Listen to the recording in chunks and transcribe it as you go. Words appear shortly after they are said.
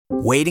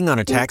Waiting on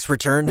a tax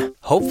return?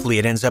 Hopefully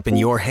it ends up in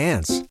your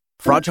hands.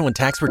 Fraudulent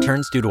tax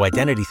returns due to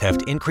identity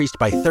theft increased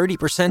by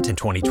 30% in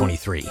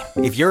 2023.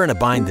 If you're in a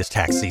bind this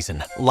tax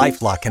season,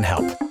 LifeLock can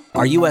help.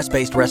 Our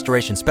U.S.-based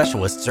restoration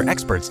specialists are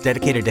experts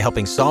dedicated to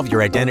helping solve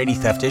your identity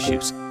theft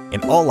issues.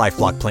 And all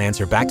LifeLock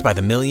plans are backed by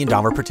the $1 Million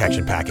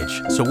Protection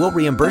Package. So we'll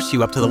reimburse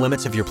you up to the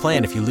limits of your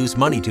plan if you lose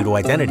money due to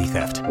identity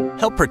theft.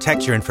 Help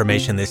protect your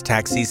information this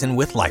tax season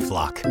with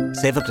LifeLock.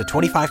 Save up to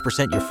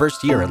 25% your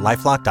first year at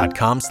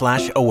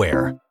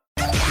LifeLock.com/aware.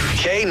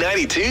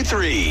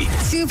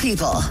 K92-3. Two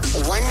people,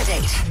 one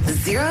date,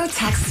 0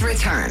 texts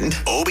returned.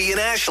 Obie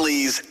and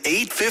Ashley's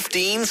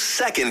 8:15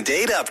 second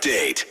date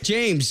update.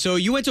 James, so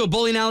you went to a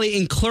bowling alley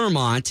in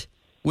Clermont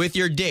with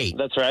your date.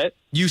 That's right.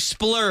 You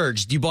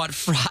splurged. You bought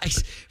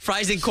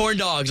fries and corn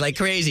dogs like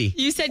crazy.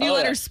 You said you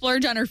let her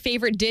splurge on her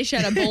favorite dish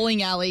at a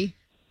bowling alley.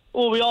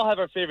 Well, we all have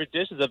our favorite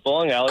dishes at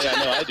bowling alley.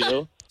 I know I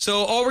do. So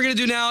all we're going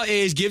to do now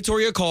is give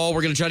Tori a call.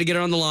 We're going to try to get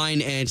her on the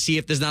line and see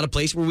if there's not a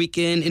place where we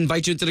can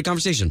invite you into the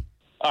conversation.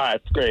 All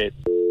right, great.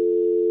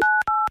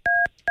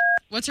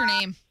 What's her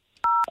name?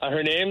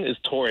 Her name is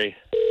Tori.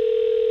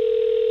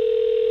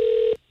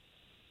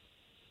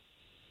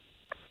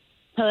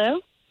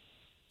 Hello?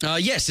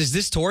 Yes, is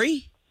this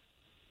Tori?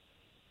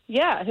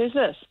 Yeah, who's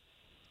this?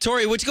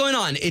 Tori, what's going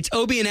on? It's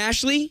Obie and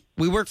Ashley.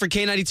 We work for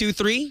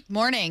K92-3.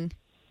 Morning.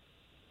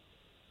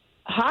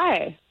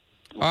 Hi.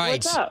 All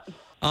right. What's up?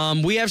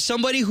 We have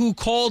somebody who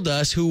called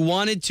us who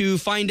wanted to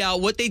find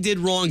out what they did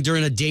wrong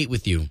during a date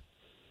with you.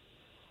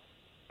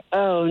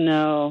 Oh,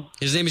 no.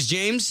 His name is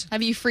James.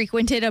 Have you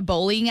frequented a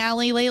bowling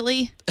alley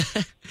lately?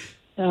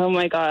 Oh,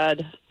 my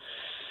God.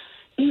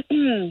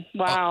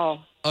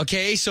 Wow.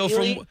 Okay, so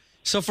Really?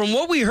 from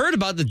what we heard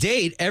about the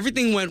date,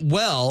 everything went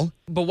well,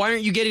 but why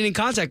aren't you getting in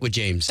contact with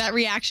James? That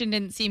reaction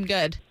didn't seem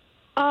good.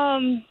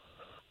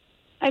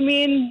 I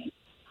mean,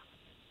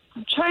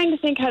 I'm trying to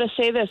think how to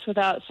say this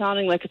without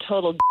sounding like a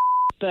total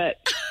but,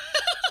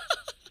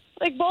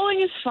 like,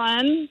 bowling is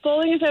fun.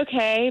 Bowling is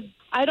okay.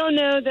 I don't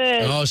know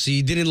that... Oh, so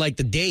you didn't like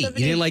the date. You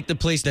didn't like the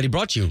place that he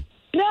brought you.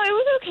 No, it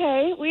was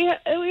okay. We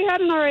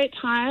had an all right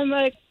time.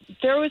 Like,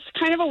 there was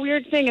kind of a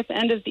weird thing at the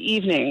end of the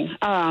evening.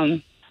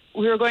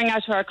 We were going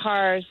out to our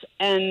cars,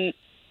 and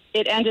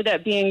it ended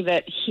up being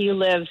that he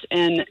lives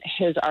in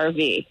his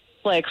RV,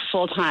 like,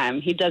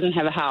 full-time. He doesn't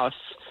have a house.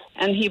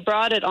 And he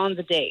brought it on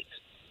the date.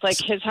 Like,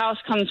 his house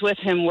comes with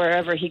him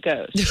wherever he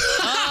goes.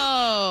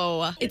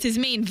 Oh, it's his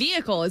main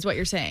vehicle is what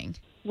you're saying.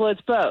 Well,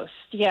 it's both,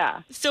 yeah.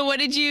 So what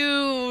did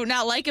you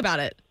not like about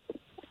it?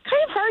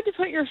 Kind of hard to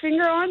put your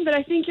finger on, but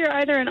I think you're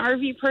either an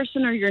RV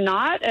person or you're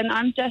not, and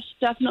I'm just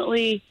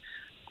definitely...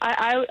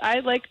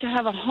 I like to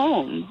have a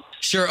home.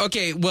 Sure.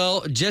 Okay.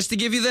 Well, just to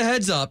give you the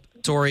heads up,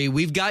 Tori,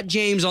 we've got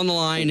James on the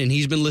line, and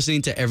he's been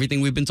listening to everything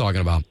we've been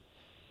talking about.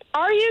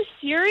 Are you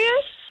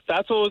serious?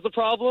 That's what was the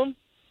problem?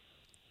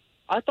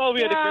 I thought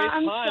we had a great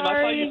I'm time. sorry.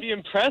 I thought you'd be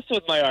impressed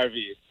with my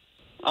RV.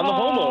 I'm a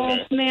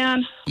homeowner. Oh,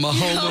 man. I'm a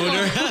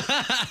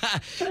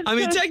homeowner. I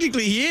mean,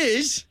 technically he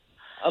is.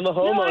 I'm a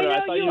homeowner. No, I know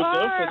I thought you you would go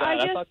are. for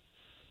that.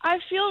 I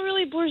feel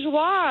really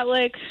bourgeois.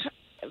 Like,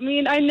 I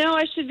mean, I know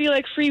I should be,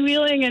 like,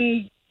 freewheeling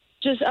and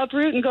just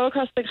uproot and go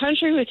across the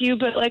country with you,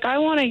 but, like, I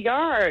want a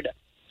yard.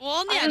 Well,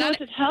 I yeah, don't know not,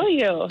 what to tell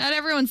you. not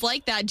everyone's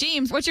like that.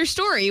 James, what's your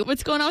story?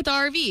 What's going on with the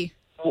RV?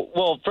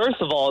 Well,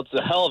 first of all, it's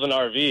a hell of an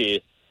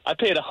RV. I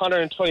paid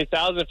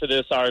 $120,000 for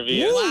this RV.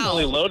 It's Wow.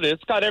 fully loaded.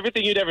 It's got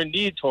everything you'd ever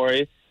need,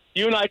 Tori.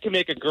 You and I can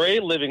make a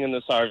great living in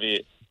this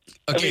RV.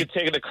 And we Okay. can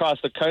take it across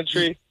the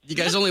country. You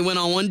guys only went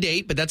on one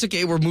date, but that's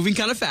okay. We're moving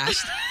kind of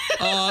fast.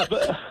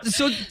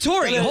 So,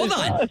 Tori, hold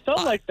on. It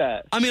felt like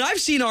that. I mean,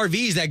 I've seen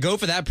RVs that go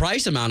for that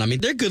price amount. I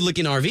mean, they're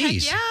good-looking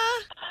RVs. Yeah.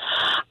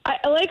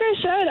 Like I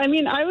said, I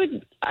mean, I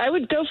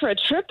would go for a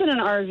trip in an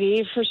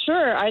RV for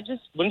sure.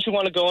 Wouldn't you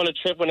want to go on a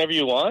trip whenever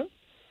you want?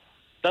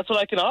 That's what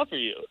I can offer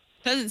you.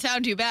 Doesn't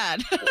sound too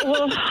bad.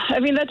 Well, I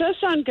mean, that does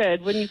sound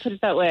good when you put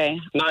it that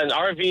way. Not an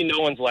RV, no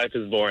one's life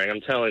is boring,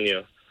 I'm telling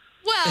you.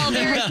 Well,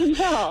 there. I can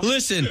tell.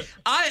 Listen,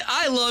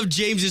 I love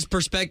James's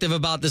perspective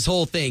about this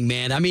whole thing,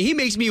 man. I mean, he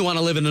makes me want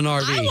to live in an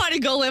RV. I want to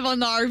go live on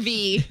the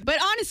RV.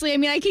 But honestly, I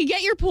mean, I can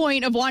get your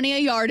point of wanting a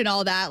yard and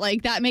all that.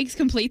 Like, that makes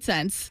complete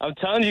sense. I'm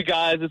telling you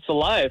guys, it's a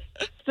life.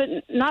 But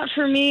not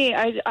for me.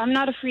 I'm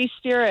not a free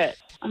spirit.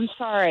 I'm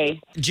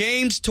sorry.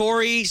 James,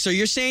 Tori, so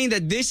you're saying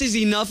that this is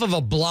enough of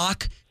a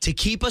block to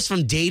keep us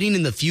from dating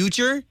in the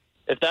future?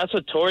 If that's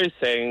what Tori's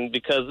saying,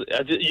 because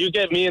you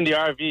get me in the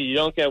RV, you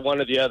don't get one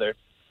or the other.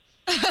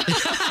 Well,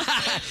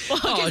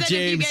 because then if you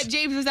James. get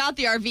James without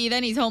the RV,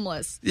 then he's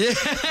homeless. Yeah.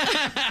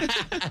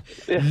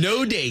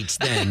 No dates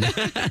then.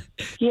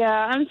 Yeah,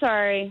 I'm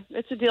sorry.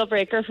 It's a deal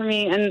breaker for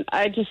me, and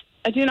I do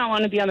not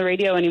want to be on the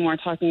radio anymore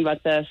talking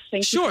about this.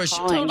 Thank you Sure. for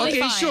calling. Totally. Okay,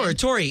 fine. sure.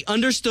 Tori,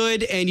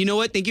 understood. And you know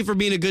what? Thank you for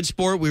being a good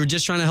sport. We were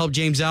just trying to help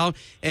James out.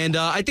 And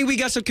I think we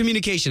got some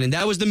communication, and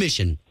that was the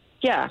mission.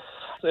 Yeah.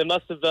 It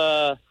must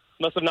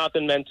have not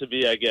been meant to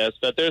be, I guess.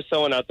 But there's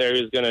someone out there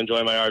who's going to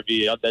enjoy my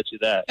RV. I'll bet you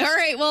that. All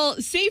right. Well,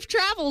 safe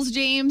travels,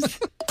 James.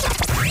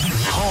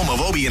 home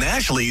of Obie and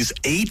Ashley's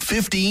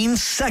 8:15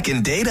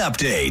 second date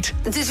update.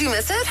 Did you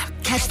miss it?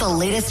 Catch the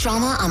latest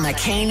drama on the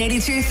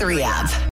K82 3 app.